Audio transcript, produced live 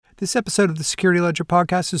This episode of the Security Ledger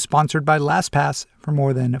podcast is sponsored by LastPass. For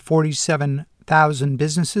more than 47,000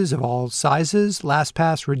 businesses of all sizes,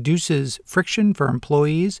 LastPass reduces friction for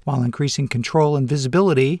employees while increasing control and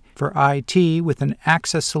visibility for IT with an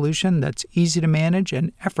access solution that's easy to manage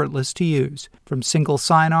and effortless to use. From single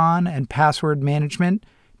sign-on and password management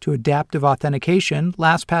to adaptive authentication,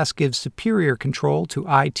 LastPass gives superior control to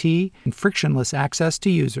IT and frictionless access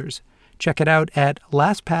to users. Check it out at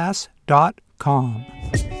lastpass.com.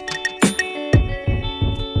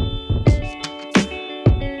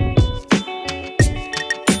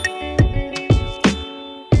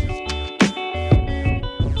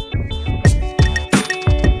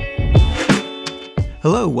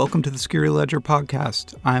 Hello, welcome to the Security Ledger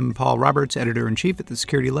podcast. I'm Paul Roberts, editor-in-chief at the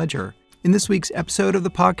Security Ledger. In this week's episode of the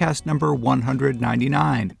podcast, number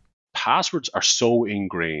 199. Passwords are so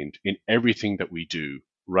ingrained in everything that we do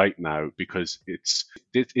right now because it's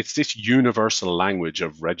this universal language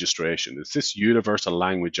of registration. It's this universal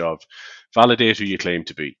language of validate who you claim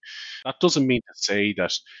to be. That doesn't mean to say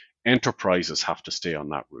that enterprises have to stay on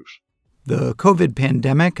that route. The COVID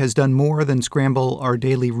pandemic has done more than scramble our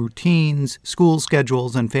daily routines, school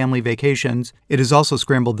schedules, and family vacations. It has also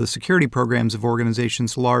scrambled the security programs of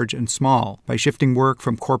organizations large and small by shifting work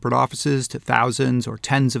from corporate offices to thousands or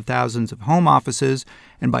tens of thousands of home offices,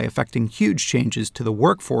 and by affecting huge changes to the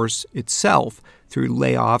workforce itself through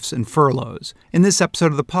layoffs and furloughs. In this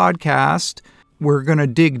episode of the podcast, we're going to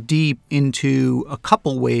dig deep into a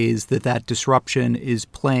couple ways that disruption is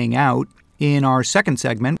playing out. In our second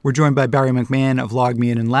segment, we're joined by Barry McMahon of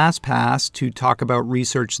LogMeIn and LastPass to talk about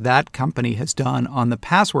research that company has done on the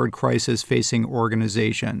password crisis facing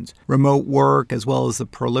organizations. Remote work, as well as the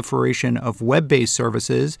proliferation of web-based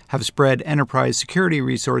services, have spread enterprise security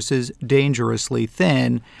resources dangerously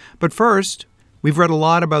thin. But first, we've read a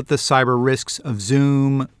lot about the cyber risks of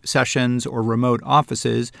Zoom sessions or remote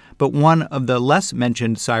offices, but one of the less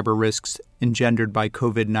mentioned cyber risks engendered by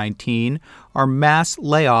COVID-19 are mass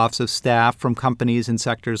layoffs of staff from companies in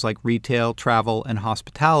sectors like retail, travel, and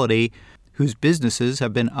hospitality, whose businesses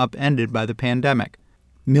have been upended by the pandemic.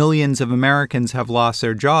 Millions of Americans have lost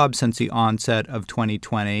their jobs since the onset of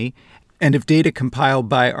 2020, and if data compiled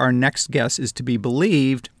by our next guest is to be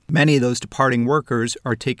believed, many of those departing workers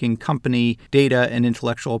are taking company data and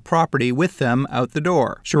intellectual property with them out the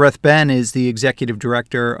door. Shareth Ben is the executive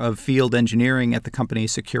director of field engineering at the company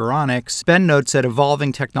Insecurity. Ben notes that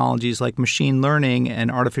evolving technologies like machine learning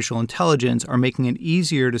and artificial intelligence are making it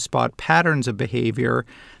easier to spot patterns of behavior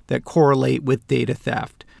that correlate with data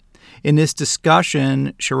theft. In this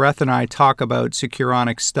discussion, Shareth and I talk about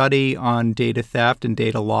Securonics' study on data theft and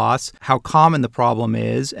data loss, how common the problem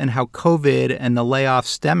is, and how COVID and the layoffs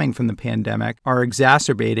stemming from the pandemic are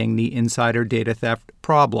exacerbating the insider data theft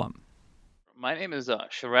problem. My name is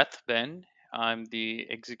Shareth Ben. I'm the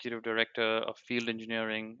executive director of field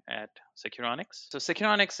engineering at Securonics. So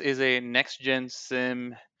Securonics is a next-gen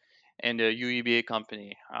SIM and a UEBA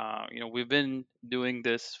company. We've been doing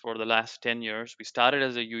this for the last 10 years. We started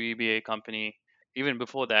as a UEBA company. Even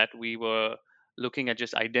before that, we were looking at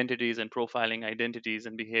just identities and profiling identities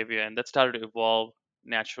and behavior, and that started to evolve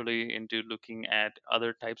naturally into looking at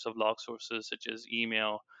other types of log sources such as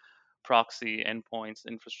email, proxy, endpoints,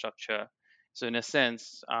 infrastructure. So in a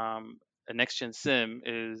sense, a next-gen SIM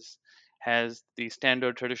has the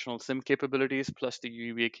standard traditional SIM capabilities plus the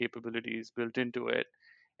UEBA capabilities built into it,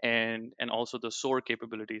 and also the SOAR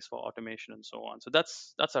capabilities for automation and so on. So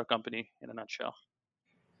that's our company in a nutshell.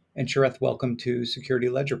 And Shareth, welcome to Security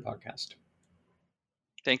Ledger podcast.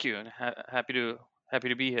 Thank you, and happy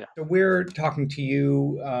to be here. So we're talking to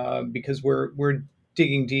you because we're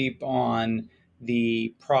digging deep on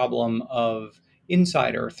the problem of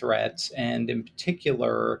insider threats, and in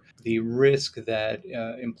particular, the risk that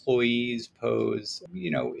employees pose,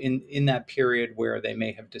 in that period where they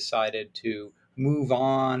may have decided to move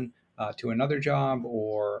on to another job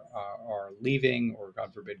or are leaving or,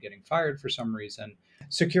 God forbid, getting fired for some reason.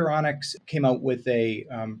 Securonics came out with a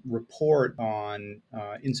report on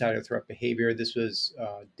insider threat behavior. This was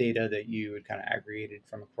data that you had kind of aggregated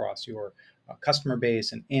from across your customer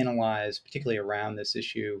base and analyzed, particularly around this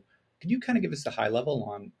issue. Could you kind of give us the high level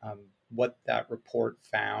on what that report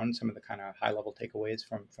found, some of the kind of high level takeaways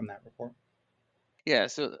from that report? Yeah,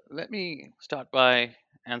 so let me start by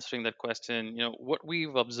answering that question. What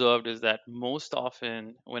we've observed is that most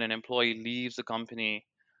often when an employee leaves a company,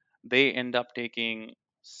 they end up taking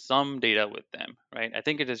some data with them, right? I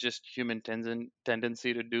think it is just human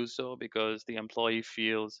tendency to do so because the employee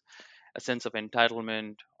feels a sense of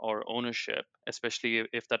entitlement or ownership, especially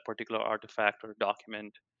if that particular artifact or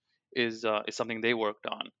document is something they worked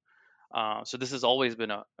on. So this has always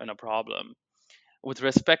been a problem. With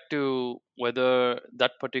respect to whether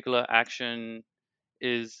that particular action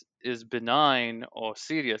is benign or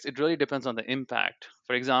serious, it really depends on the impact.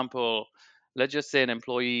 For example, let's just say an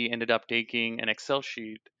employee ended up taking an Excel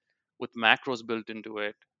sheet with macros built into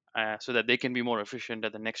it, so that they can be more efficient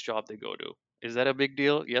at the next job they go to. Is that a big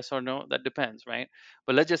deal? Yes or no? That depends, right?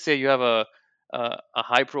 But let's just say you have a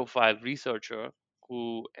high profile researcher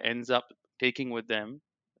who ends up taking with them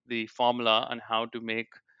the formula on how to make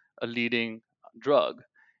a leading drug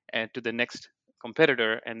and to the next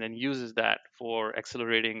competitor, and then uses that for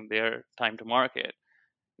accelerating their time to market.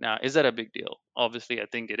 Now, is that a big deal? Obviously, I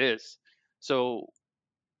think it is. So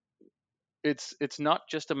it's not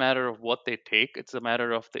just a matter of what they take, it's a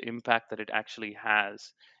matter of the impact that it actually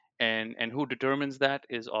has. And who determines that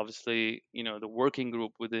is obviously, the working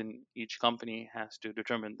group within each company has to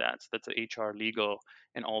determine that. So that's the HR, legal,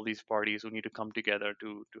 and all these parties who need to come together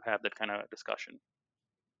to have that kind of discussion.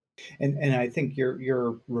 And I think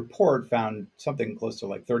your report found something close to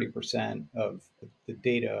like 30% of the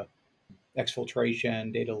data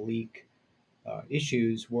exfiltration, data leak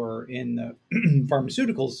issues were in the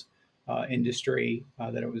pharmaceuticals industry,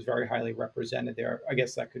 that it was very highly represented there. I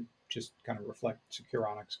guess that could just kind of reflect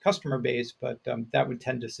Securonics' customer base, but that would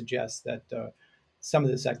tend to suggest that some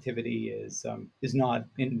of this activity is not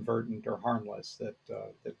inadvertent or harmless. That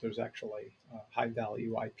there's actually high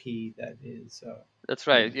value IP that is That's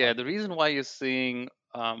being right. Yeah, the targeted. reason why you're seeing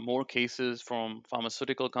more cases from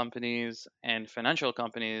pharmaceutical companies and financial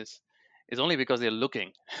companies is only because they're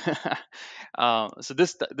looking. So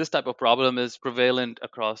this type of problem is prevalent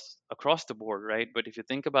across the board, right? But if you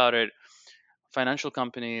think about it, financial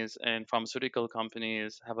companies and pharmaceutical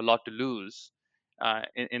companies have a lot to lose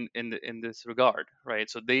in this regard, right?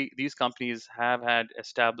 So these companies have had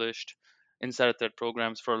established insider threat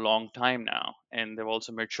programs for a long time now, and they've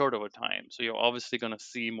also matured over time. So you're obviously going to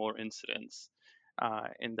see more incidents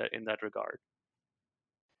in that regard.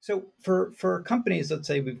 So for companies, let's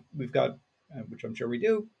say we've got, which I'm sure we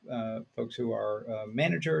do, folks who are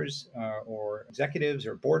managers or executives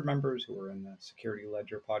or board members who are in the Security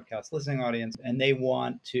Ledger podcast listening audience, and they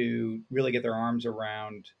want to really get their arms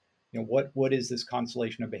around, what is this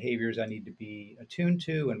constellation of behaviors I need to be attuned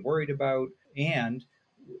to and worried about, and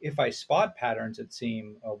if I spot patterns that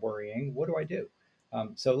seem worrying, what do I do?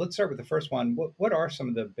 So let's start with the first one. What are some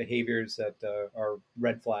of the behaviors that are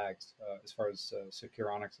red flags as far as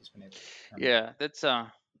Securonics has been able to determine? Yeah, that's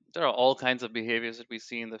there are all kinds of behaviors that we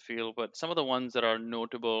see in the field, but some of the ones that are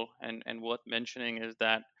notable and worth mentioning is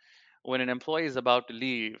that when an employee is about to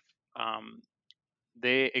leave, um,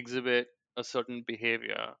 they exhibit a certain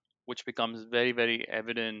behavior which becomes very, very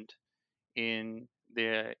evident in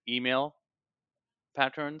their email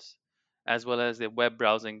patterns as well as their web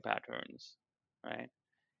browsing patterns, right?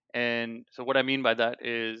 And so, what I mean by that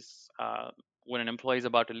is, when an employee is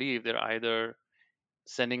about to leave, they're either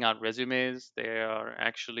sending out resumes, they are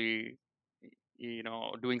actually,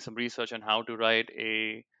 doing some research on how to write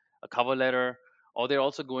a cover letter, or they're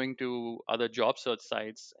also going to other job search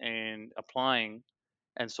sites and applying,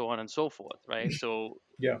 and so on and so forth, right? So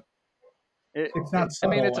Yeah, it's it, not I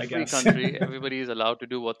mean, subtle, it's a I free guess. country. Everybody is allowed to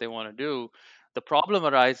do what they want to do. The problem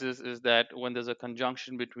arises is that when there's a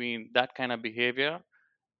conjunction between that kind of behavior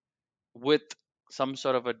with some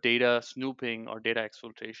sort of a data snooping or data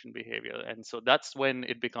exfiltration behavior, and so that's when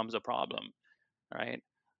it becomes a problem, right?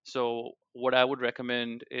 So what I would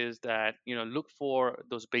recommend is that, look for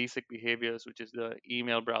those basic behaviors, which is the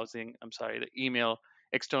email browsing. I'm sorry, the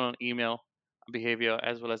external email behavior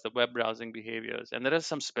as well as the web browsing behaviors. And there are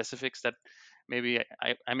some specifics that maybe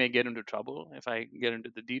I may get into trouble if I get into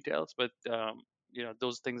the details, but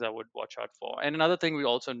those things I would watch out for. And another thing we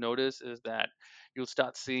also notice is that you'll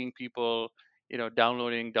start seeing people,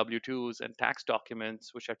 downloading W-2s and tax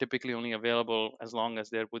documents, which are typically only available as long as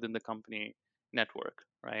they're within the company network,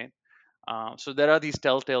 right? So there are these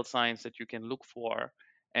telltale signs that you can look for,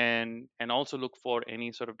 and also look for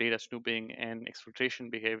any sort of data snooping and exfiltration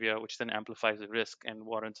behavior, which then amplifies the risk and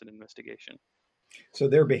warrants an investigation. So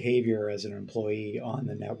their behavior as an employee on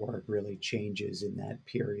the network really changes in that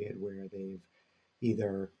period where they've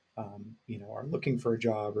either are looking for a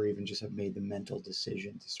job or even just have made the mental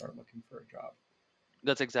decision to start looking for a job.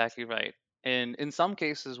 That's exactly right. And in some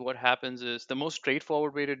cases, what happens is the most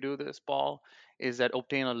straightforward way to do this, Paul, is that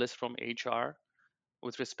obtain a list from HR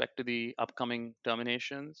with respect to the upcoming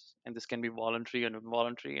terminations, and this can be voluntary and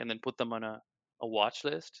involuntary, and then put them on a watch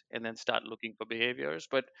list and then start looking for behaviors.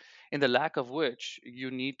 But in the lack of which,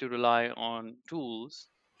 you need to rely on tools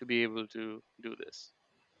to be able to do this.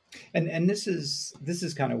 And this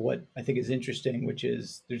is kind of what I think is interesting, which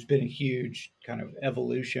is there's been a huge kind of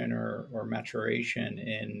evolution or maturation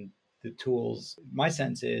in the tools. My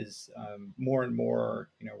sense is more and more,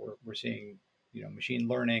 we're seeing, machine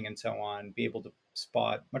learning and so on be able to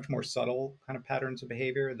spot much more subtle kind of patterns of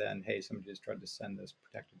behavior than, hey, somebody just tried to send this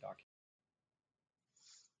protected document.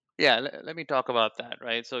 Yeah, let me talk about that,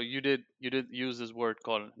 right? So you did use this word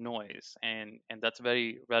called noise, and that's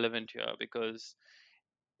very relevant here because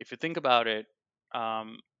if you think about it,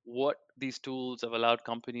 what these tools have allowed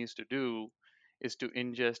companies to do is to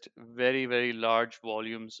ingest very, very large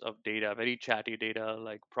volumes of data, very chatty data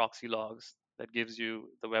like proxy logs that gives you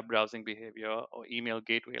the web browsing behavior, or email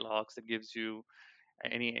gateway logs that gives you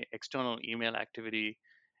any external email activity,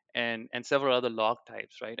 and several other log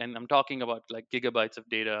types, right? And I'm talking about like gigabytes of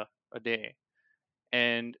data a day.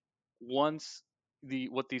 And once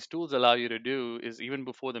what these tools allow you to do is, even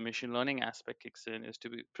before the machine learning aspect kicks in, is to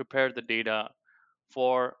prepare the data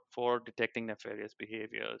for detecting nefarious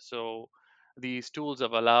behavior. So these tools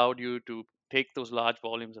have allowed you to take those large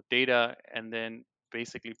volumes of data and then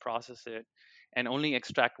basically process it and only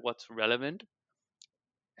extract what's relevant,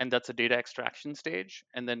 and that's a data extraction stage,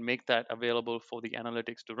 and then make that available for the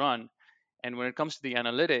analytics to run. And when it comes to the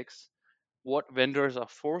analytics, what vendors are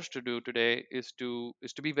forced to do today is to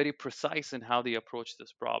be very precise in how they approach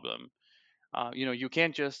this problem. You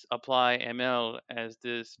can't just apply ML as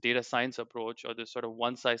this data science approach or this sort of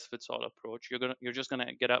one size fits all approach. You're just gonna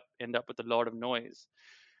end up with a lot of noise.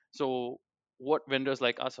 So what vendors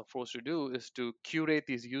like us are forced to do is to curate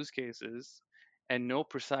these use cases and know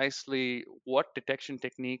precisely what detection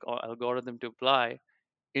technique or algorithm to apply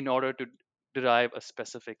in order to derive a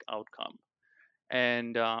specific outcome.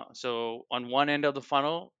 And so on one end of the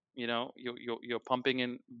funnel, you're pumping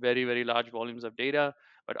in very, very large volumes of data,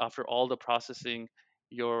 but after all the processing,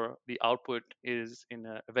 the output is in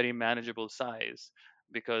a very manageable size,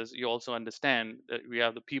 because you also understand that we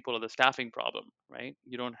have the people or the staffing problem, right?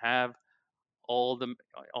 You don't have all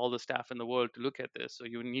the staff in the world to look at this, so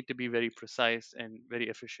you need to be very precise and very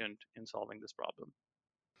efficient in solving this problem.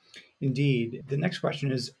 Indeed. The next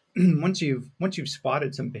question is once you've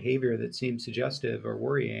spotted some behavior that seems suggestive or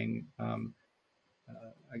worrying,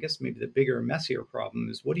 I guess maybe the bigger, messier problem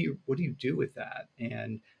is what do you do with that,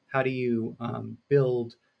 and how do you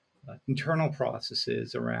build internal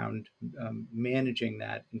processes around managing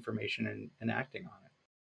that information and acting on it?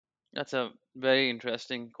 That's a very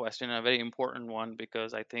interesting question, a very important one,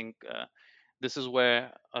 because I think this is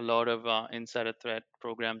where a lot of insider threat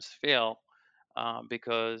programs fail,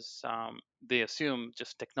 because they assume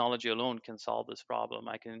just technology alone can solve this problem.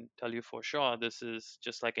 I can tell you for sure this is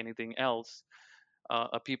just like anything else,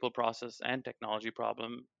 a people, process, and technology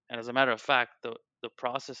problem. And as a matter of fact, the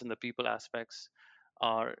process and the people aspects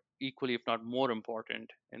are equally, if not more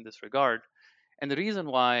important in this regard. And the reason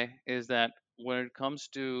why is that when it comes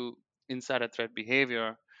to insider threat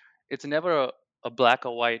behavior, it's never a black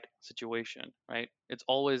or white situation, right? It's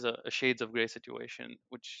always a shades of gray situation.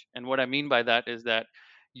 And what I mean by that is that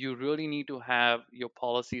you really need to have your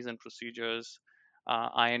policies and procedures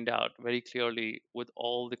ironed out very clearly with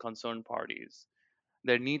all the concerned parties.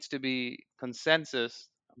 There needs to be consensus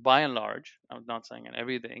by and large. I'm not saying in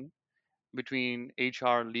everything, between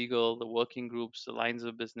HR, legal, the working groups, the lines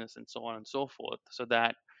of business, and so on and so forth, so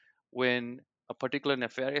that when a particular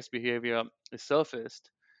nefarious behavior is surfaced,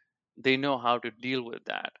 they know how to deal with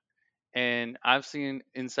that. And I've seen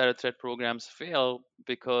insider threat programs fail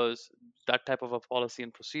because that type of a policy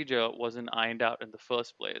and procedure wasn't ironed out in the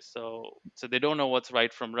first place. So they don't know what's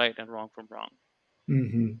right from right and wrong from wrong.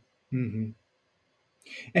 Mm-hmm. Mm-hmm.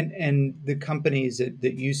 And the companies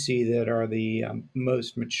that you see that are the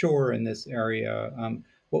most mature in this area,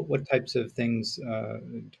 what types of things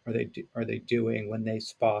are they doing when they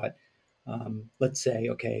spot, let's say,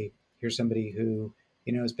 okay, here's somebody who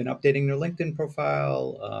has been updating their LinkedIn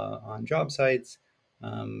profile on job sites,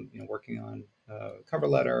 working on a cover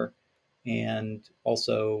letter, and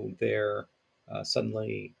also they're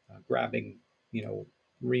suddenly grabbing you know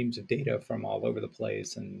reams of data from all over the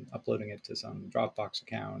place and uploading it to some Dropbox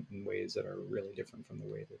account in ways that are really different from the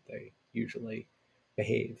way that they usually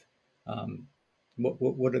behave. Um,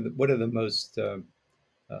 what are the most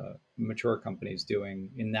mature companies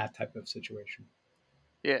doing in that type of situation?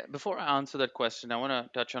 Yeah, before I answer that question, I want to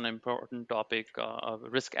touch on an important topic of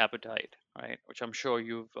risk appetite, right? Which I'm sure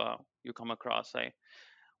you come across, right?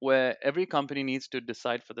 Where every company needs to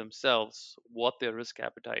decide for themselves what their risk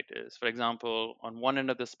appetite is. For example, on one end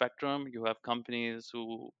of the spectrum, you have companies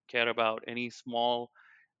who care about any small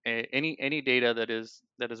any data that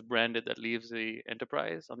is branded that leaves the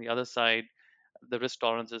enterprise. On the other side, the risk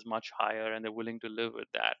tolerance is much higher, and they're willing to live with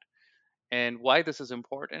that. And why this is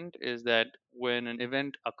important is that when an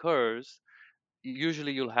event occurs,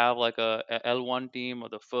 usually you'll have like a L1 team, or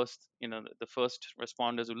the first, the first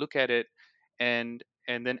responders who look at it, and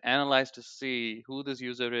then analyze to see who this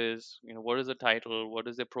user is, what is the title, what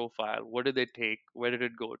is their profile, what did they take, where did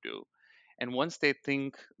it go to. And once they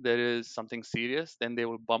think there is something serious, then they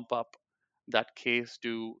will bump up that case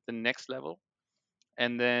to the next level.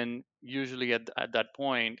 And then usually at that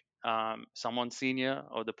point, someone senior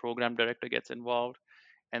or the program director gets involved,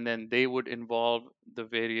 and then they would involve the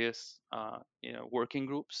various working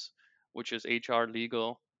groups, which is HR,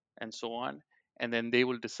 legal, and so on, and then they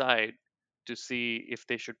will decide to see if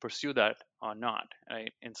they should pursue that or not.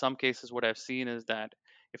 Right? In some cases, what I've seen is that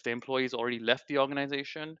if the employee's already left the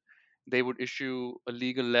organization, they would issue a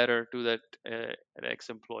legal letter to that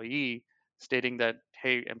ex-employee stating that,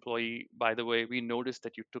 hey, employee, by the way, we noticed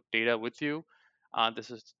that you took data with you.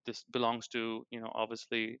 This belongs to,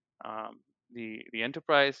 obviously, the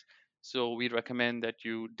enterprise. So we recommend that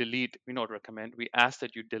you delete. We not recommend. We ask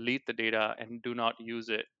that you delete the data and do not use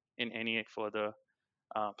it in any further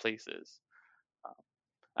places. Uh,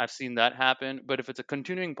 I've seen that happen. But if it's a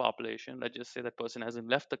continuing population, let's just say that person hasn't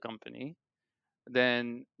left the company,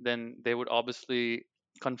 then they would obviously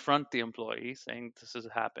confront the employee saying this has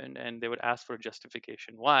happened, and they would ask for a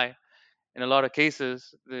justification why. In a lot of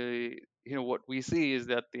cases, what we see is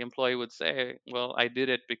that the employee would say, well, I did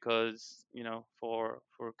it because, for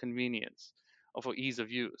convenience or for ease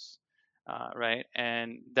of use. Right?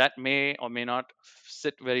 And that may or may not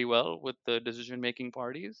sit very well with the decision making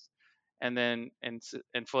parties. And then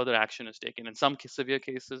and further action is taken. In some severe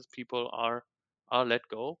cases, people are let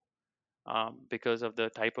go, because of the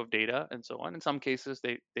type of data and so on. In some cases,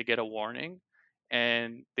 they get a warning,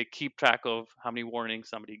 and they keep track of how many warnings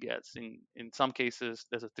somebody gets. In some cases,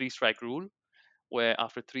 there's a three-strike rule, where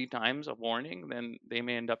after three times of warning, then they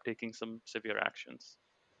may end up taking some severe actions.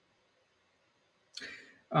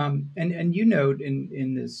 And you note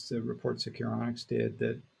in this report Securonics did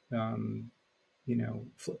that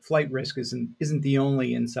flight risk isn't the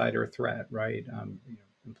only insider threat, right?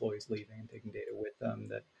 Employees leaving and taking data with them.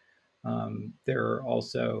 That there are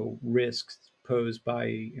also risks posed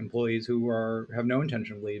by employees who have no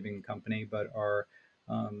intention of leaving the company, but are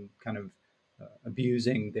kind of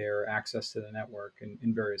abusing their access to the network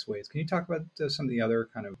in various ways. Can you talk about some of the other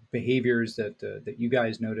kind of behaviors that you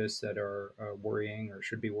guys notice that are worrying or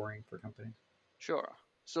should be worrying for companies? Sure.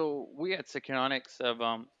 So we at Securonics have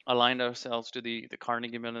aligned ourselves to the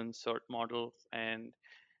Carnegie Mellon CERT model, and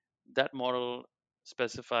that model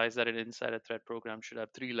specifies that an insider threat program should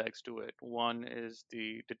have three legs to it. One is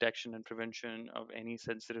the detection and prevention of any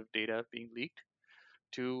sensitive data being leaked.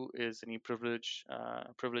 Two is any privilege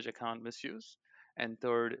account misuse, and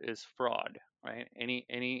third is fraud. Right?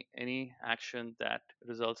 Any action that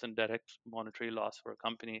results in direct monetary loss for a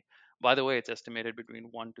company. By the way, it's estimated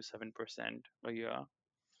between 1 to 7% a year.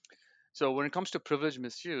 So when it comes to privilege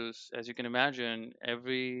misuse, as you can imagine,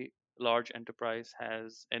 every large enterprise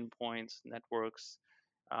has endpoints, networks,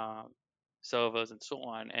 um, servers, and so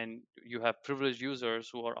on, and you have privileged users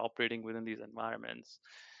who are operating within these environments.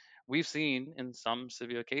 We've seen in some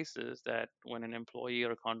severe cases that when an employee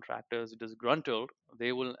or a contractor is disgruntled,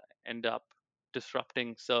 they will end up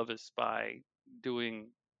disrupting service by doing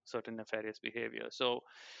certain nefarious behavior. So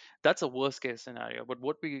that's a worst case scenario. But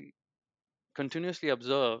what we continuously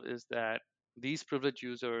observe is that these privileged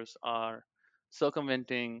users are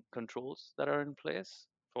circumventing controls that are in place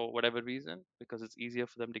for whatever reason, because it's easier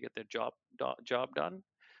for them to get their job done,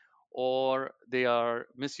 or they are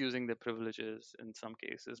misusing their privileges in some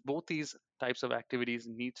cases. Both these types of activities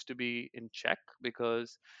needs to be in check,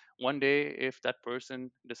 because one day if that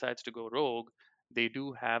person decides to go rogue, they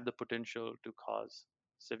do have the potential to cause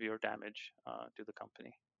severe damage to the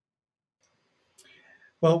company.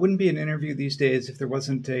 Well, it wouldn't be an interview these days if there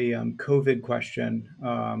wasn't a COVID question.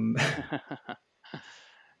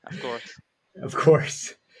 Of course. Of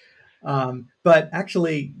course. But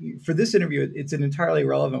actually, for this interview, it's an entirely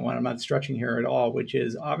relevant one. I'm not stretching here at all, which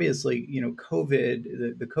is obviously, the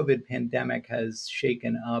COVID pandemic has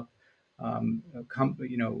shaken up,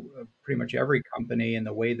 pretty much every company and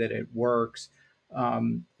the way that it works.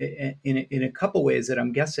 In a couple ways that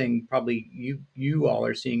I'm guessing probably you all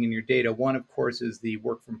are seeing in your data. One, of course, is the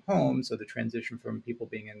work from home, so the transition from people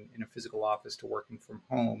being in a physical office to working from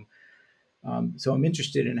home. So I'm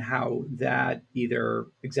interested in how that either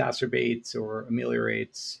exacerbates or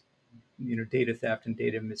ameliorates, data theft and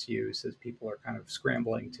data misuse as people are kind of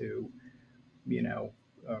scrambling to, you know,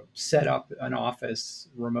 set up an office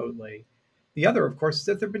remotely. The other, of course, is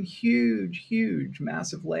that there have been huge,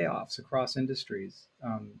 massive layoffs across industries,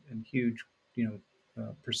 and huge,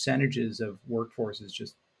 percentages of workforces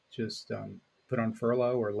just put on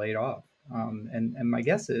furlough or laid off. And my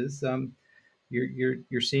guess is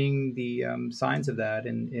you're seeing the signs of that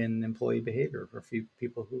in employee behavior for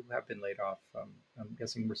people who have been laid off. I'm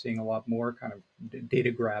guessing we're seeing a lot more kind of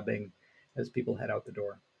data grabbing as people head out the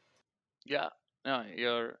door. Yeah, no,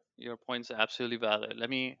 your points are absolutely valid. Let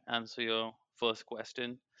me answer your first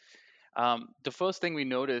question. The first thing we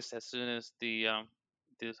noticed as soon as the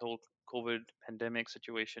this whole COVID pandemic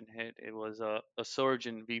situation hit, it was a surge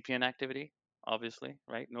in VPN activity. Obviously,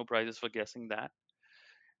 right? No prizes for guessing that.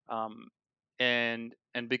 Um, and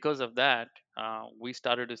because of that, we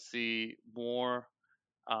started to see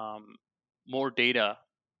um, more data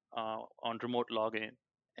on remote login,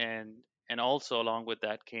 and also along with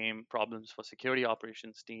that came problems for security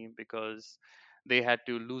operations team because they had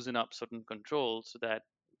to loosen up certain controls so that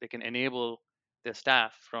they can enable their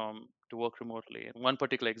staff from to work remotely. And one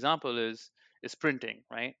particular example is printing.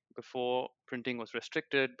 Right, before printing was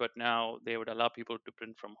restricted, but now they would allow people to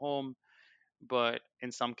print from home. But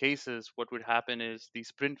in some cases, what would happen is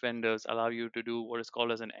these print vendors allow you to do what is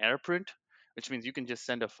called as an air print, which means you can just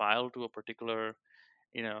send a file to a particular,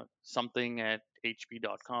 something at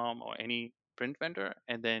hp.com or any print vendor,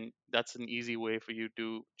 and then that's an easy way for you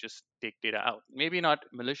to just take data out. Maybe not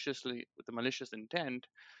maliciously with a malicious intent,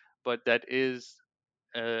 but that is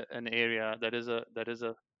an area that is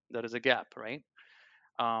a gap, right?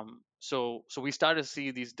 So we start to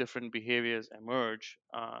see these different behaviors emerge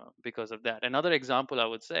because of that. Another example I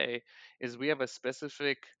would say is we have a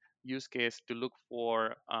specific use case to look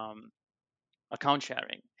for account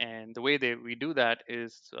sharing, and the way that we do that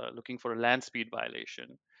is looking for a land speed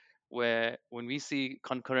violation, where when we see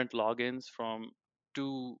concurrent logins from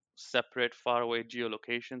two separate faraway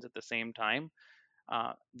geolocations at the same time,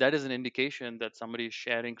 that is an indication that somebody is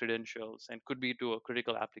sharing credentials and could be to a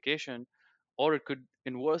critical application, or it could,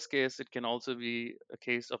 in worst case, it can also be a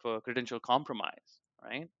case of a credential compromise,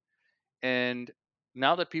 right? And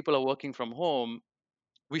now that people are working from home,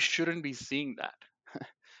 we shouldn't be seeing that,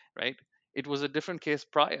 right? It was a different case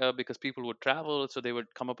prior because people would travel, so they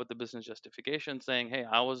would come up with the business justification saying, "Hey,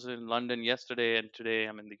 I was in London yesterday, and today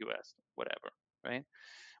I'm in the U.S." Whatever, right?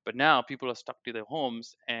 But now people are stuck to their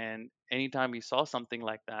homes, and anytime we saw something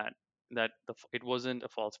like that, it wasn't a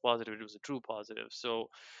false positive; it was a true positive. So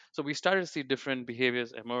we started to see different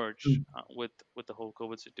behaviors emerge with the whole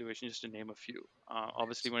COVID situation, just to name a few.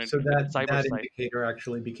 Obviously, when it So hit the that cyber that side, indicator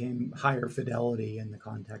actually became higher fidelity in the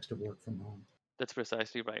context of work from home. that's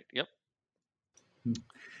precisely right. Yep. Hmm.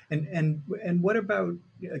 And what about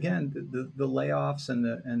again the layoffs and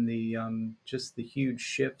the just the huge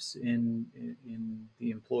shifts in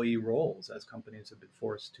the employee roles as companies have been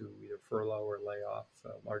forced to either furlough or lay off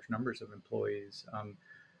large numbers of employees.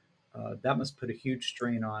 That must put a huge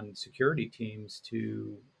strain on security teams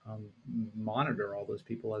to monitor all those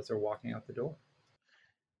people as they're walking out the door.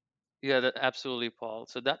 Yeah, that absolutely, Paul.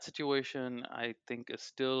 So that situation, I think, is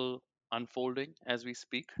still unfolding as we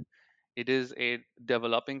speak. It is a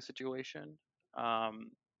developing situation.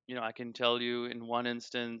 Um, I can tell you in one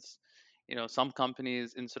instance, some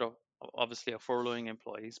companies, instead of obviously are furloughing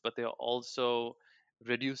employees, but they're also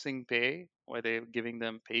reducing pay, where they're giving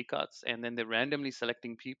them pay cuts, and then they're randomly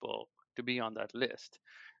selecting people to be on that list.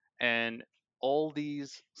 And all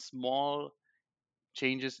these small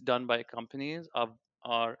changes done by companies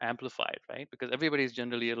are amplified, right? Because everybody is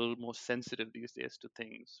generally a little more sensitive these days to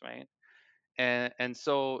things, right? And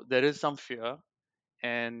so there is some fear,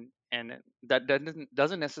 and that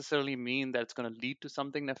doesn't necessarily mean that it's going to lead to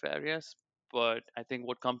something nefarious. But I think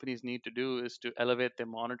what companies need to do is to elevate their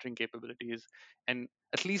monitoring capabilities and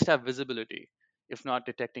at least have visibility, if not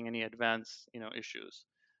detecting any advanced issues.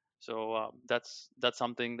 So that's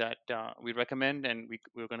something that we recommend, and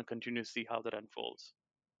we're going to continue to see how that unfolds.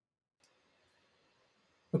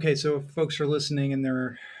 Okay, so if folks are listening and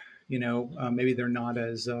they're, maybe they're not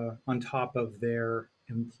as on top of their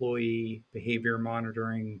employee behavior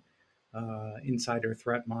monitoring, insider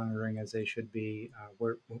threat monitoring as they should be,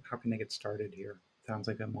 how can they get started here? Sounds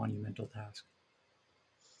like a monumental task.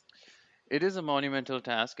 It is a monumental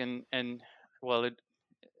task, and well,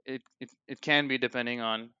 it can be, depending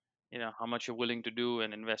on how much you're willing to do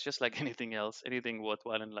and invest, just like anything else, anything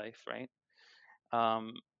worthwhile in life, right?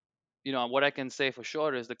 um, what I can say for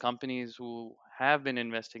sure is the companies who have been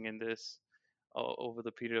investing in this over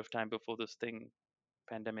the period of time before this thing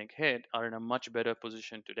pandemic hit are in a much better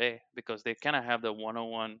position today because they kind of have the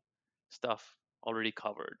 101 stuff already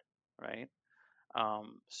covered, right?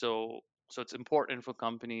 So it's important for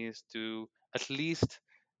companies to at least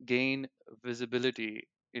gain visibility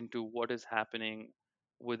into what is happening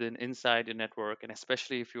within inside your network, and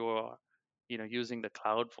especially if you're using the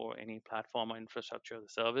cloud for any platform or infrastructure as a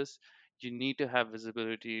service, you need to have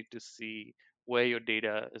visibility to see where your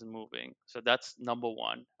data is moving. So that's number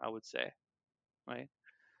one, I would say, right?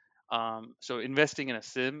 So investing in a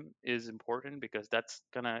SIM is important because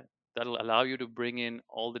that'll allow you to bring in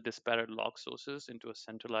all the disparate log sources into a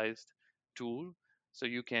centralized tool, so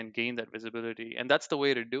you can gain that visibility. And that's the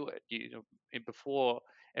way to do it. Before,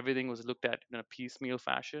 everything was looked at in a piecemeal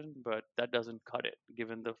fashion, but that doesn't cut it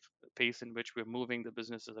given the pace in which we're moving, the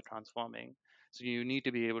businesses are transforming. So you need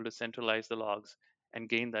to be able to centralize the logs and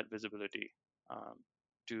gain that visibility, um,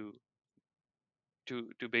 to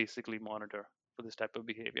to basically monitor for this type of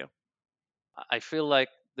behavior. I feel like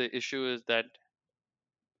the issue is that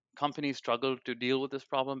companies struggle to deal with this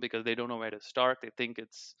problem because they don't know where to start. They think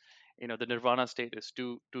it's, the nirvana state is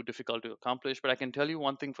too difficult to accomplish. But I can tell you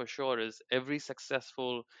one thing for sure is every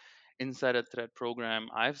successful insider threat program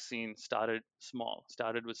I've seen started small,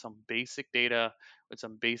 started with some basic data, with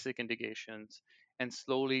some basic indications, and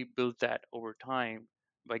slowly built that over time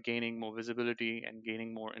by gaining more visibility and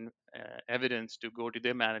gaining more evidence to go to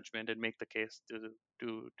their management and make the case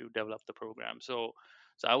to develop the program. So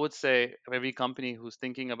I would say every company who's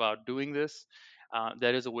thinking about doing this,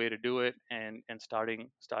 there is a way to do it, and starting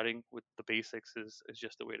with the basics is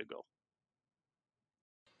just the way to go.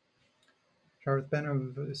 Shareth Ben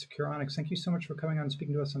of Securonics, thank you so much for coming on and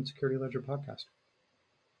speaking to us on Security Ledger Podcast.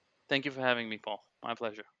 Thank you for having me, Paul. My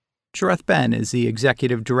pleasure. Shareth Ben is the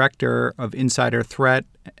Executive Director of Insider Threat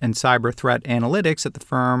and Cyber Threat Analytics at the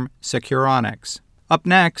firm Securonics. Up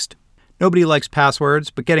next, nobody likes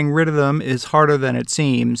passwords, but getting rid of them is harder than it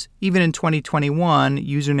seems. Even in 2021,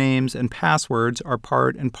 usernames and passwords are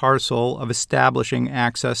part and parcel of establishing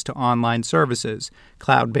access to online services,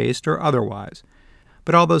 cloud-based or otherwise.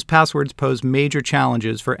 But all those passwords pose major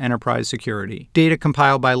challenges for enterprise security. Data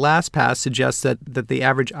compiled by LastPass suggests that the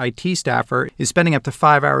average IT staffer is spending up to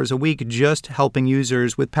 5 hours a week just helping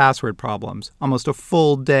users with password problems, almost a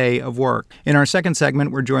full day of work. In our second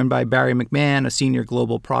segment, we're joined by Barry McMahon, a senior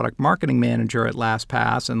global product marketing manager at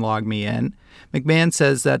LastPass and LogMeIn. McMahon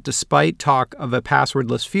says that despite talk of a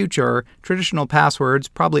passwordless future, traditional passwords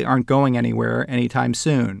probably aren't going anywhere anytime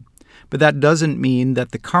soon. But that doesn't mean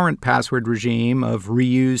that the current password regime of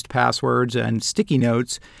reused passwords and sticky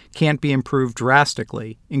notes can't be improved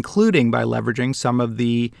drastically, including by leveraging some of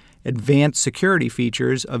the advanced security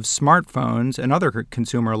features of smartphones and other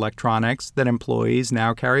consumer electronics that employees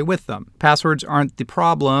now carry with them. Passwords aren't the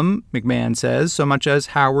problem, McMahon says, so much as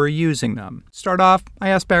how we're using them. Start off, I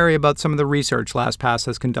asked Barry about some of the research LastPass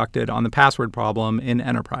has conducted on the password problem in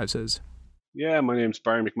enterprises. Yeah, my name's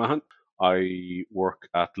Barry McMahon. I work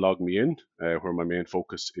at LogMeIn, where my main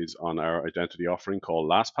focus is on our identity offering called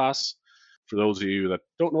LastPass. For those of you that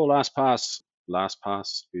don't know LastPass,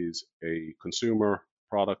 LastPass is a consumer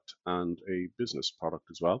product and a business product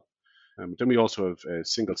as well. Then we also have a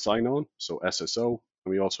single sign-on, so SSO,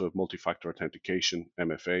 and we also have multi-factor authentication,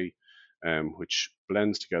 MFA, which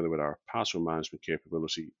blends together with our password management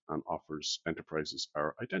capability and offers enterprises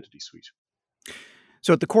our identity suite.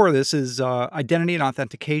 So at the core of this is identity and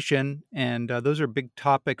authentication, and those are big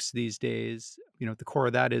topics these days. At the core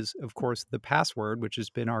of that is, of course, the password, which has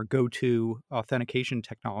been our go-to authentication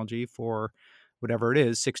technology for whatever it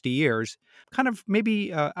is, 60 years. Kind of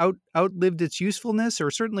maybe outlived its usefulness, or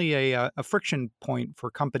certainly a friction point for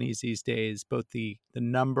companies these days, both the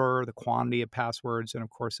number, the quantity of passwords, and of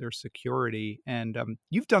course their security. And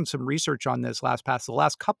you've done some research on this LastPass the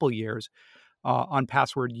last couple years. On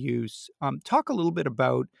password use. Talk a little bit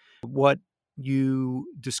about what you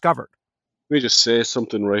discovered. Let me just say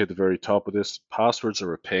something right at the very top of this. Passwords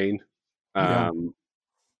are a pain. Yeah.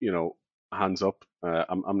 You know, hands up.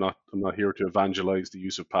 I'm not here to evangelize the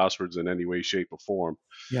use of passwords in any way, shape, or form.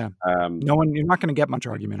 Yeah. You're not going to get much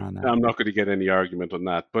argument on that. I'm not going to get any argument on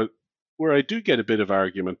that. But where I do get a bit of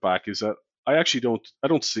argument back is that I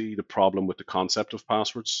don't see the problem with the concept of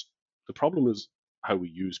passwords. The problem is how we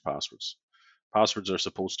use passwords. Passwords are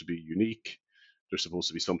supposed to be unique. They're supposed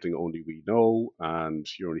to be something only we know, and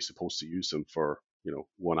you're only supposed to use them for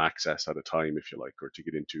one access at a time, if you like, or to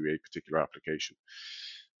get into a particular application.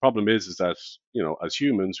 Problem is that as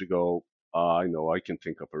humans we go, I know I can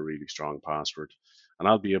think up a really strong password, and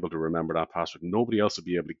I'll be able to remember that password. Nobody else will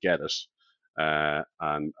be able to get it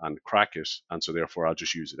and crack it, and so therefore I'll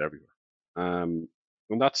just use it everywhere. And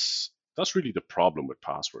that's really the problem with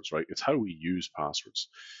passwords, right? It's how we use passwords.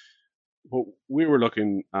 What we were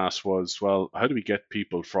looking at was, well, how do we get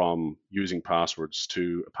people from using passwords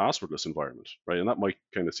to a passwordless environment, right? And that might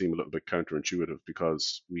kind of seem a little bit counterintuitive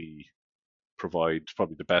because we provide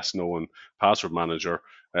probably the best known password manager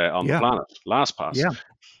on the planet, LastPass. Yeah.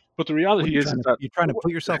 But the reality is that you're trying to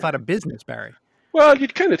put yourself out of business, Barry. Well,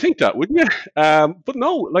 you'd kind of think that, wouldn't you? But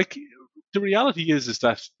no, like the reality is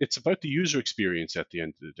that it's about the user experience at the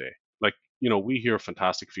end of the day. Like, we hear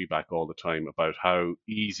fantastic feedback all the time about how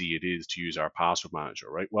easy it is to use our password manager,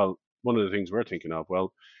 right? Well, one of the things we're thinking of,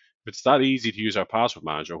 well, if it's that easy to use our password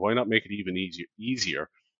manager, why not make it even easier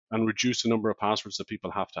and reduce the number of passwords that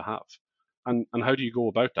people have to have? And how do you go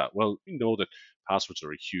about that? Well, we know that passwords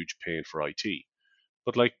are a huge pain for IT,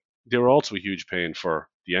 but like they're also a huge pain for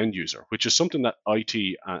the end user, which is something that IT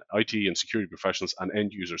and security professionals and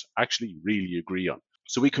end users actually really agree on.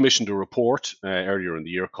 So we commissioned a report earlier in the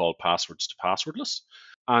year called Passwords to Passwordless,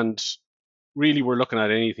 and really we're looking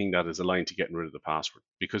at anything that is aligned to getting rid of the password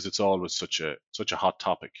because it's always such a hot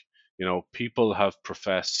topic. People have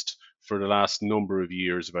professed for the last number of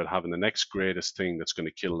years about having the next greatest thing that's going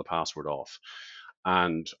to kill the password off,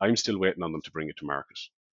 and I'm still waiting on them to bring it to market.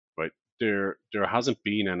 Right? There hasn't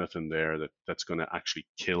been anything there that's going to actually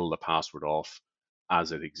kill the password off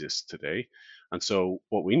as it exists today. And so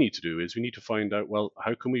what we need to do is we need to find out, well,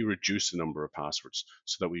 how can we reduce the number of passwords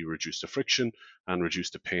so that we reduce the friction and reduce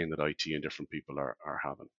the pain that IT and different people are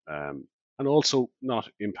having, and also not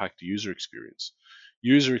impact the user experience.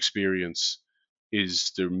 User experience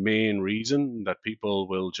is the main reason that people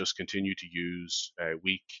will just continue to use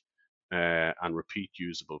weak and repeat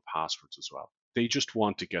usable passwords as well. They just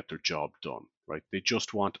want to get their job done, right? They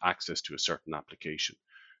just want access to a certain application.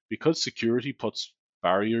 Because security puts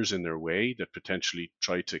barriers in their way that potentially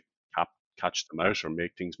try to catch them out or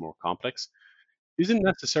make things more complex, isn't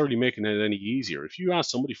necessarily making it any easier. If you ask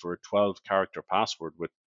somebody for a 12-character password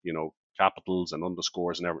with, capitals and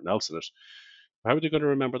underscores and everything else in it, how are they going to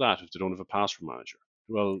remember that if they don't have a password manager?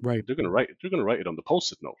 Well, Right. they're going to write it on the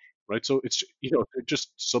post-it note, right? So it's they're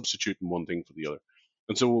just substituting one thing for the other.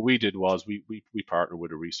 And so what we did was we partnered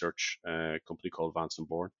with a research company called Vance and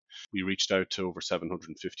Bourne. We reached out to over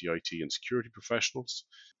 750 IT and security professionals,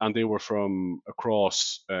 and they were from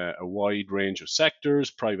across a wide range of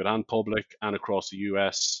sectors, private and public, and across the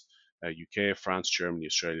US, UK, France, Germany,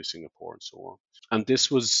 Australia, Singapore, and so on. And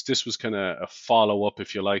this was kind of a follow up,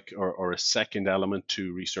 if you like, or a second element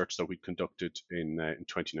to research that we conducted in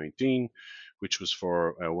 2019, which was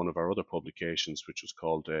for one of our other publications, which was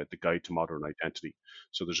called "The Guide to Modern Identity."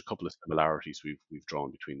 So there's a couple of similarities we've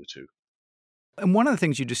drawn between the two. And one of the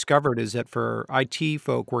things you discovered is that for IT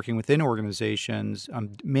folk working within organizations,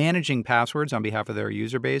 managing passwords on behalf of their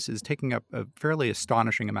user base is taking up a fairly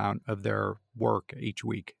astonishing amount of their work each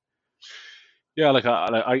week. Yeah, like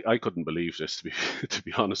I couldn't believe this to be to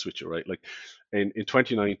be honest with you, right? Like in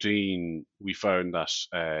 2019, we found that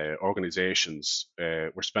organizations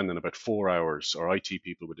were spending about 4 hours, or IT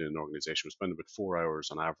people within an organization were spending about 4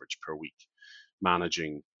 hours on average per week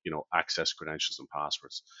managing, access credentials and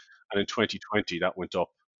passwords. And in 2020, that went up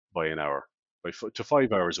by an hour, to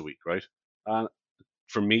 5 hours a week, right? And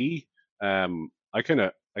for me, I kind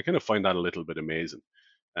of find that a little bit amazing.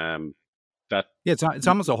 Um, that Yeah, it's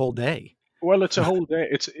almost a whole day. well, it's a whole day.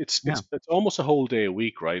 It's it's Yeah. it's it's almost a whole day a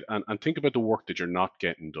week, right? And think about the work that you're not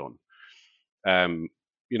getting done. Um,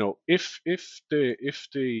 if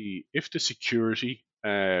the security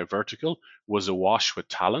vertical was awash with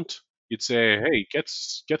talent, you'd say, hey,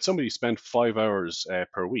 get somebody to spend 5 hours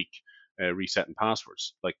per week resetting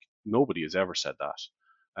passwords. Like nobody has ever said that.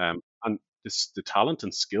 And the talent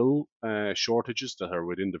and skill shortages that are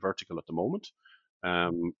within the vertical at the moment,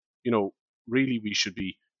 um, you know, really we should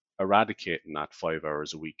be eradicating that 5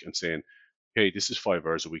 hours a week and saying, hey, this is 5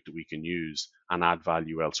 hours a week that we can use and add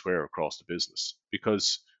value elsewhere across the business.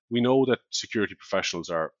 Because we know that security professionals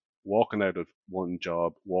are walking out of one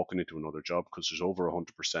job, walking into another job because there's over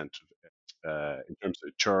 100% in terms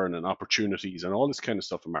of churn and opportunities and all this kind of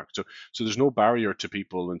stuff in market. So there's no barrier to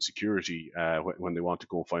people in security when they want to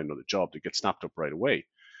go and find another job. They get snapped up right away.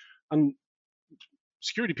 And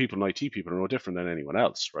security people and IT people are no different than anyone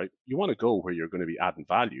else, right? You want to go where you're going to be adding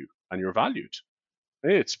value and you're valued.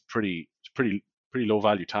 It's pretty low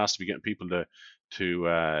value task to be getting people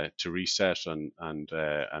to reset and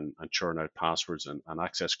churn out passwords and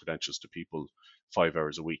access credentials to people 5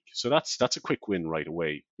 hours a week. So that's a quick win right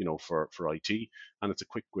away, for IT, and it's a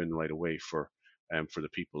quick win right away for the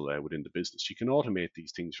people within the business. You can automate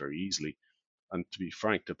these things very easily, and to be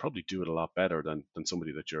frank, they'll probably do it a lot better than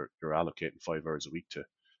somebody that you're allocating 5 hours a week to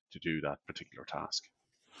do that particular task.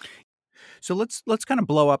 So let's kind of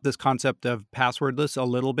blow up this concept of passwordless a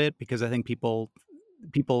little bit, because I think people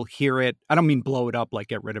hear it. I don't mean blow it up like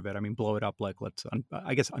get rid of it. I mean blow it up like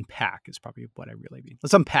I guess unpack is probably what I really mean.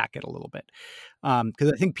 Let's unpack it a little bit,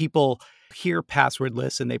 because I think people hear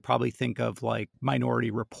passwordless and they probably think of like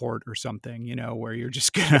Minority Report or something, where you're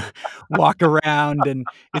just gonna walk around and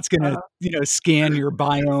it's gonna, scan your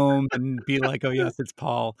biome and be like, oh yes, it's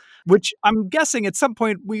Paul. Which I'm guessing at some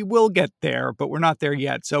point we will get there, but we're not there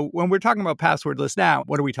yet. So when we're talking about passwordless now,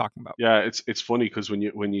 what are we talking about? Yeah, it's funny because when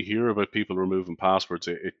you hear about people removing passwords,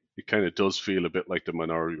 it kind of does feel a bit like the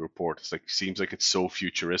Minority Report. It's like seems like it's so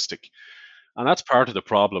futuristic, and that's part of the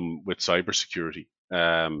problem with cybersecurity.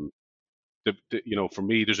 For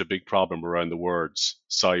me, there's a big problem around the words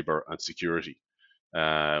cyber and security.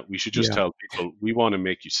 We should just Yeah, tell people we want to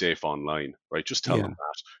make you safe online, right? Just tell yeah, them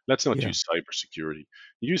that. Let's not yeah. use cybersecurity.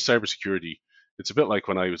 Use cybersecurity. It's a bit like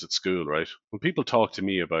when I was at school, right? When people talk to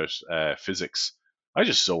me about physics, I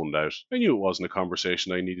just zoned out. I knew it wasn't a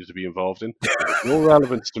conversation I needed to be involved in. It had no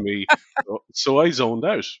relevance to me, so I zoned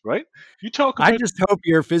out, right? You talk I about just hope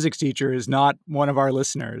your physics teacher is not one of our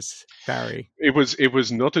listeners, Barry. it was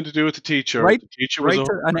nothing to do with the teacher. Right, The teacher was right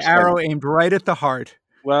to an 100%. arrow aimed right at the heart.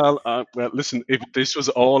 Well, listen. If this was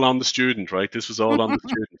all on the student, right? This was all on the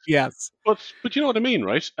student. Yes. But you know what I mean,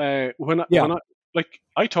 right? Yeah,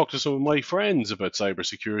 I talk to some of my friends about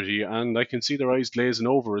cybersecurity, and I can see their eyes glazing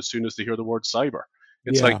over as soon as they hear the word cyber.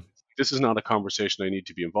 It's like yeah. this is not a conversation I need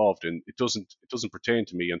to be involved in. It doesn't pertain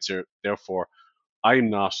to me, and so therefore I'm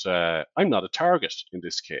not a target in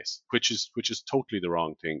this case, which is totally the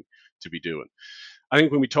wrong thing to be doing. I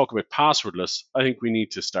think when we talk about passwordless, I think we need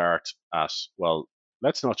to start at, well,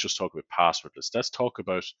 let's not just talk about passwordless. Let's talk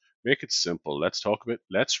about, make it simple. Let's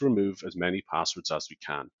remove as many passwords as we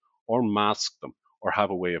can, or mask them, or have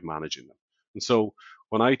a way of managing them. And so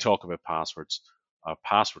when I talk about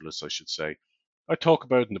passwordless, I should say, I talk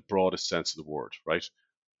about in the broadest sense of the word, right?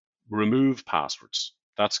 Remove passwords.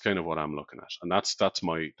 That's kind of what I'm looking at, and that's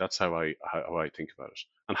how I think about it.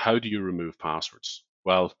 And how do you remove passwords?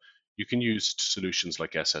 Well, you can use solutions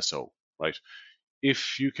like SSO, right?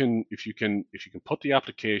 If you can put the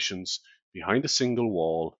applications behind a single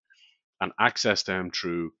wall and access them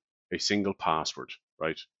through a single password,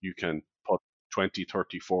 right? You can put 20,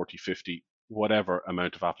 30, 40, 50, whatever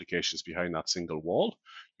amount of applications behind that single wall.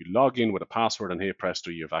 You log in with a password, and hey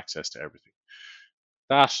presto, you have access to everything.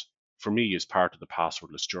 That, for me, is part of the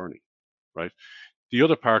passwordless journey, right? The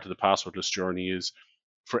other part of the passwordless journey is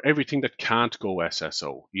for everything that can't go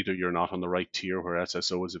SSO. Either you're not on the right tier where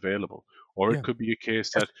SSO is available, or it Yeah. could be a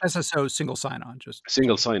case that SSO single sign-on, just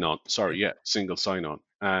single so sign-on. yeah. Sorry, yeah, single sign-on.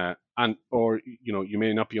 And or you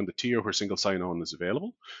may not be on the tier where single sign-on is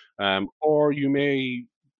available, or you may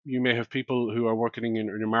have people who are working in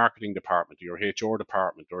your marketing department, your HR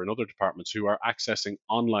department, or in other departments who are accessing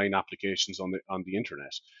online applications on the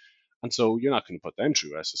internet. And so you're not going to put them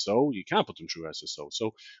through SSO. You can't put them through SSO.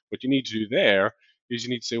 So what you need to do there is you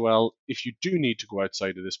need to say, well, if you do need to go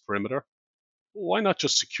outside of this perimeter, why not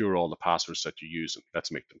just secure all the passwords that you're using?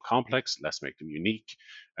 Let's make them complex. Let's make them unique,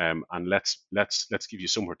 and let's give you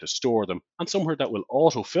somewhere to store them and somewhere that will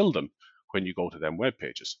autofill them when you go to them web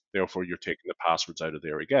pages. Therefore, you're taking the passwords out of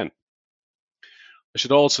there again. I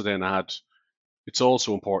should also then add, it's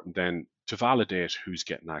also important then to validate who's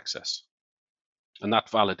getting access. And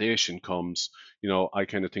that validation comes, I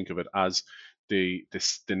kind of think of it as the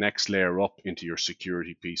next layer up into your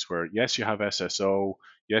security piece, where yes, you have SSO,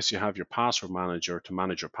 yes, you have your password manager to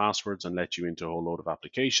manage your passwords and let you into a whole load of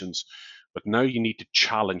applications, but now you need to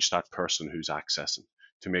challenge that person who's accessing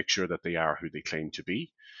to make sure that they are who they claim to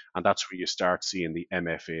be, and that's where you start seeing the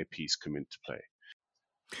MFA piece come into play.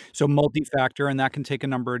 So multi-factor, and that can take a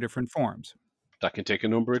number of different forms. That can take a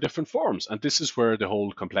number of different forms. And this is where the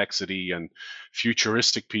whole complexity and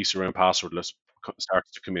futuristic piece around passwordless starts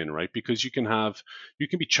to come in, right? Because you can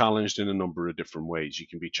be challenged in a number of different ways. You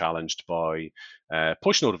can be challenged by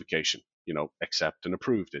push notification, accept and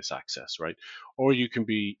approve this access, right? Or you can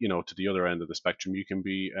be, to the other end of the spectrum, you can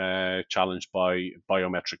be challenged by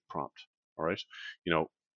biometric prompt, all right? You know,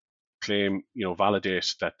 claim,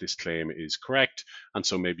 validate that this claim is correct. And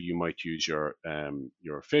so maybe you might use your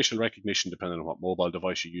facial recognition, depending on what mobile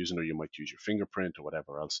device you're using, or you might use your fingerprint or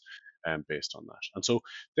whatever else, based on that. And so,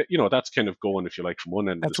 that's kind of going, if you like, from one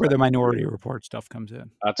end of the That's where the spectrum. Minority Report stuff comes in.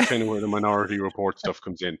 That's kind of where the Minority Report stuff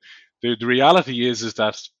comes in. The reality is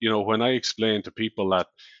that, when I explain to people that,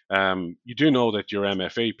 you do know that your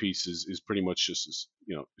MFA piece is pretty much just as,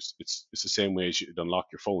 it's the same way as you'd unlock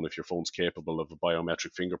your phone if your phone's capable of a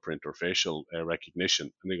biometric fingerprint or facial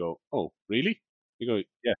recognition. And they go, oh, really? You go,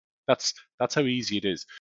 yeah, that's how easy it is.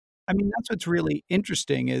 I mean, that's what's really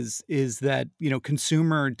interesting is that,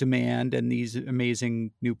 consumer demand and these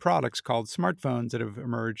amazing new products called smartphones that have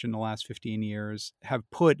emerged in the last 15 years have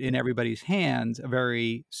put in everybody's hands a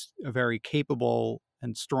very capable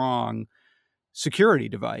and strong security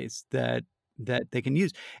device that they can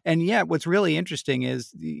use. And yet, what's really interesting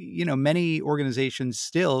is, many organizations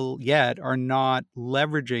still yet are not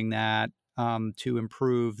leveraging that to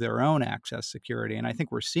improve their own access security. And I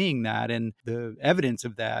think we're seeing that, and the evidence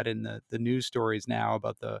of that in the news stories now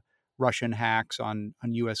about the Russian hacks on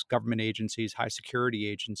U.S. government agencies, high security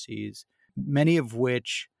agencies, many of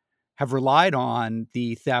which have relied on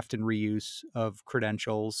the theft and reuse of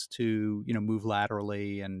credentials to, move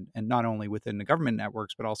laterally, and not only within the government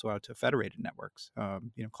networks but also out to federated networks,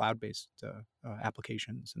 cloud-based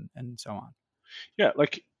applications and so on. Yeah,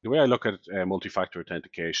 like the way I look at multi-factor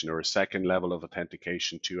authentication or a second level of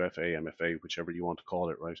authentication, 2FA, MFA, whichever you want to call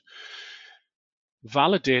it, right?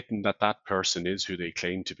 Validating that that person is who they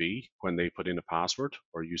claim to be when they put in a password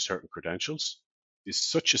or use certain credentials is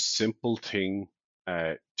such a simple thing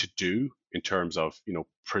to do in terms of,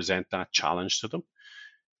 present that challenge to them.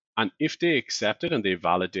 And if they accept it and they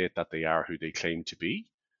validate that they are who they claim to be,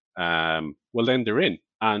 well, then they're in.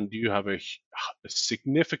 And you have a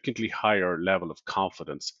significantly higher level of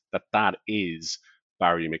confidence that that is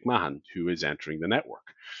Barry McMahon who is entering the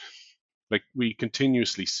network. Like we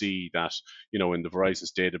continuously see that, in the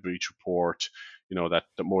Verizon's data breach report, that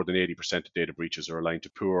more than 80% of data breaches are aligned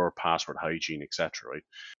to poor password hygiene, etc. Right?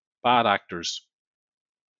 Bad actors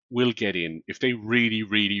will get in if they really,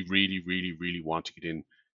 really, really, really, really want to get in.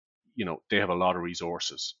 They have a lot of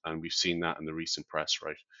resources, and we've seen that in the recent press.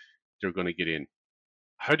 Right? They're going to get in.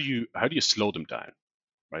 How do you slow them down?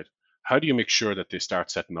 Right? How do you make sure that they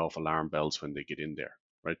start setting off alarm bells when they get in there?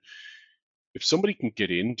 Right? If somebody can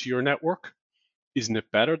get into your network, isn't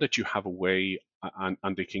it better that you have a way and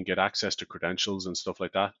they can get access to credentials and stuff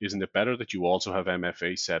like that? Isn't it better that you also have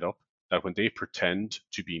MFA set up that when they pretend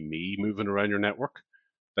to be me moving around your network,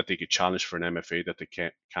 that they get challenged for an MFA that they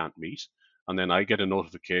can't meet? And then I get a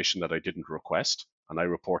notification that I didn't request and I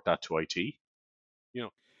report that to IT. You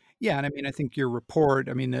know, Yeah, and I mean, I think your report,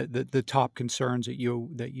 I mean, the top concerns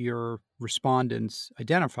that your respondents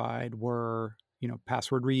identified were,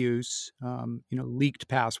 password reuse, leaked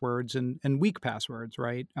passwords and weak passwords,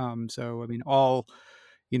 right? So I mean, all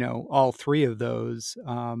three of those,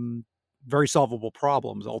 very solvable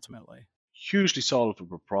problems ultimately. hugely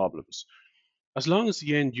solvable problems as long as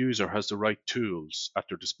the end user has the right tools at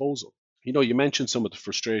their disposal. You mentioned some of the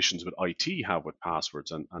frustrations that IT have with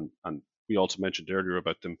passwords, and we also mentioned earlier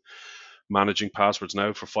about them managing passwords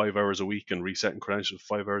now for 5 hours a week and resetting credentials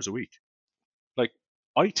for 5 hours a week. Like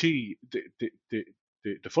IT,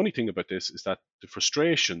 the funny thing about this is that the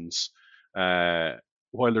frustrations, uh,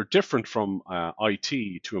 while they're different from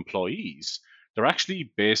IT to employees, they're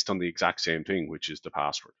actually based on the exact same thing, which is the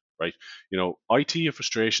password, right? IT have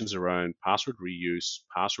frustrations around password reuse,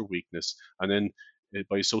 password weakness, and then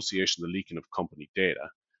by association, the leaking of company data,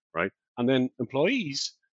 right? And then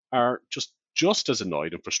employees are just as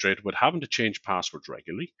annoyed and frustrated with having to change passwords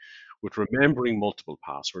regularly, with remembering multiple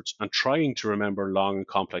passwords and trying to remember long and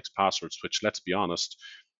complex passwords, which, let's be honest,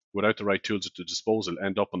 without the right tools at the disposal,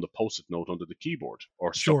 end up on the post-it note under the keyboard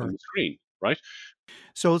or stuck on Sure. the screen, right?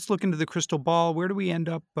 So let's look into the crystal ball. Where do we end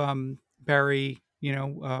up, Barry?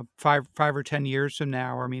 5 or 10 years from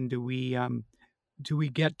now? I mean, do we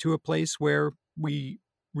get to a place where we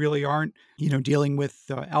really aren't, dealing with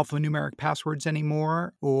alphanumeric passwords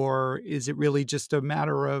anymore, or is it really just a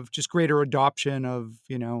matter of just greater adoption of,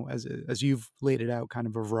 as you've laid it out, kind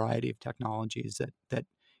of a variety of technologies that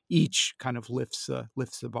each kind of lifts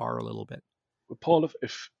the bar a little bit? Well, Paul,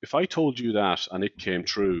 if I told you that and it came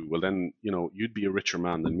true, well then you'd be a richer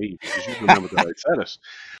man than me because you'd remember that I said it.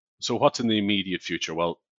 So what's in the immediate future?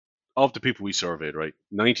 Well, of the people we surveyed, right,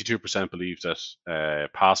 92% believe that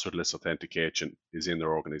passwordless authentication is in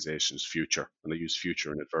their organization's future, and they use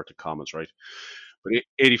future in inverted commas, right? But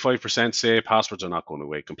 85% say passwords are not going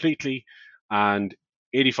away completely, and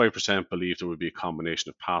 85% believe there will be a combination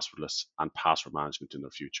of passwordless and password management in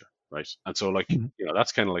their future, right? And so, like, Mhm.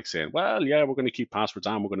 that's kind of like saying, well, yeah, we're going to keep passwords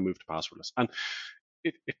and we're going to move to passwordless, and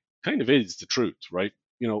it kind of is the truth, right?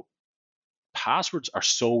 Passwords are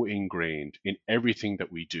so ingrained in everything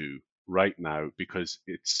that we do right now because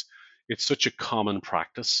it's such a common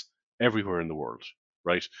practice everywhere in the world,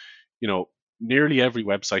 right? You know, Nearly every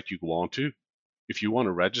website you go on to, if you want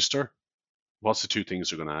to register, what's the two things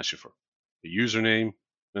they're going to ask you for? A username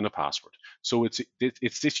and a password. So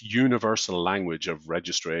it's this universal language of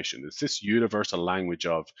registration. It's this universal language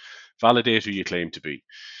of validate who you claim to be.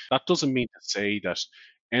 That doesn't mean to say that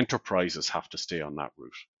enterprises have to stay on that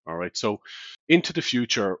route. All right. So into the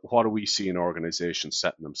future, what are we seeing organizations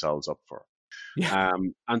setting themselves up for? Yeah.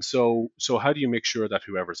 And so how do you make sure that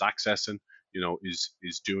whoever's accessing,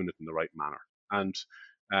 is doing it in the right manner? And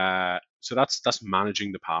so that's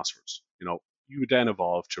managing the passwords. you would then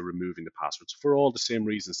evolve to removing the passwords for all the same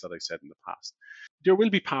reasons that I said in the past. There will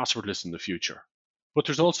be passwordless in the future, but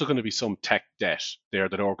there's also going to be some tech debt there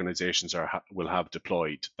that organizations will have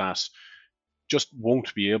deployed that just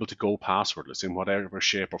won't be able to go passwordless in whatever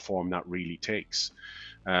shape or form that really takes.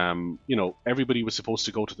 Everybody was supposed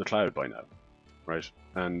to go to the cloud by now, right?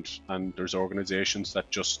 And there's organizations that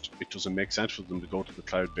it doesn't make sense for them to go to the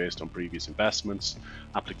cloud based on previous investments.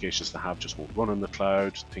 Applications they have just won't run on the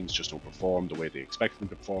cloud. Things just don't perform the way they expect them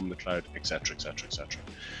to perform in the cloud, etc., etc., etc.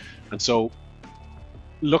 And so,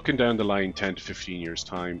 looking down the line 10 to 15 years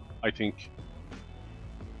time, I think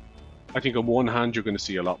on one hand you're going to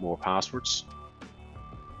see a lot more passwords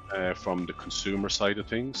from the consumer side of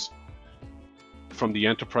things. From the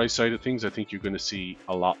enterprise side of things, I think you're going to see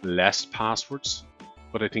a lot less passwords,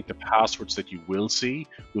 but I think the passwords that you will see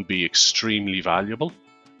will be extremely valuable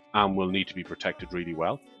and will need to be protected really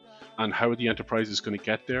well. And how the enterprise is going to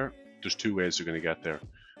get there, there's two ways they're going to get there.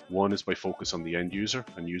 One is by focus on the end user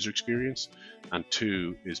and user experience, and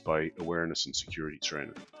two is by awareness and security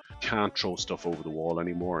training. Can't throw stuff over the wall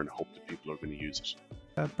anymore and hope that people are going to use it.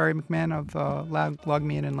 Barry McMahon of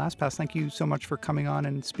LogMeIn and LastPass, thank you so much for coming on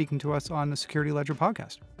and speaking to us on the Security Ledger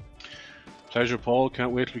podcast. Pleasure, Paul.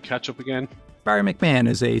 Can't wait till we catch up again. Barry McMahon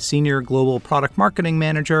is a senior global product marketing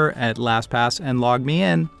manager at LastPass and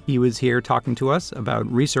LogMeIn. He was here talking to us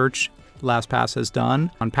about research LastPass has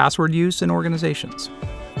done on password use in organizations.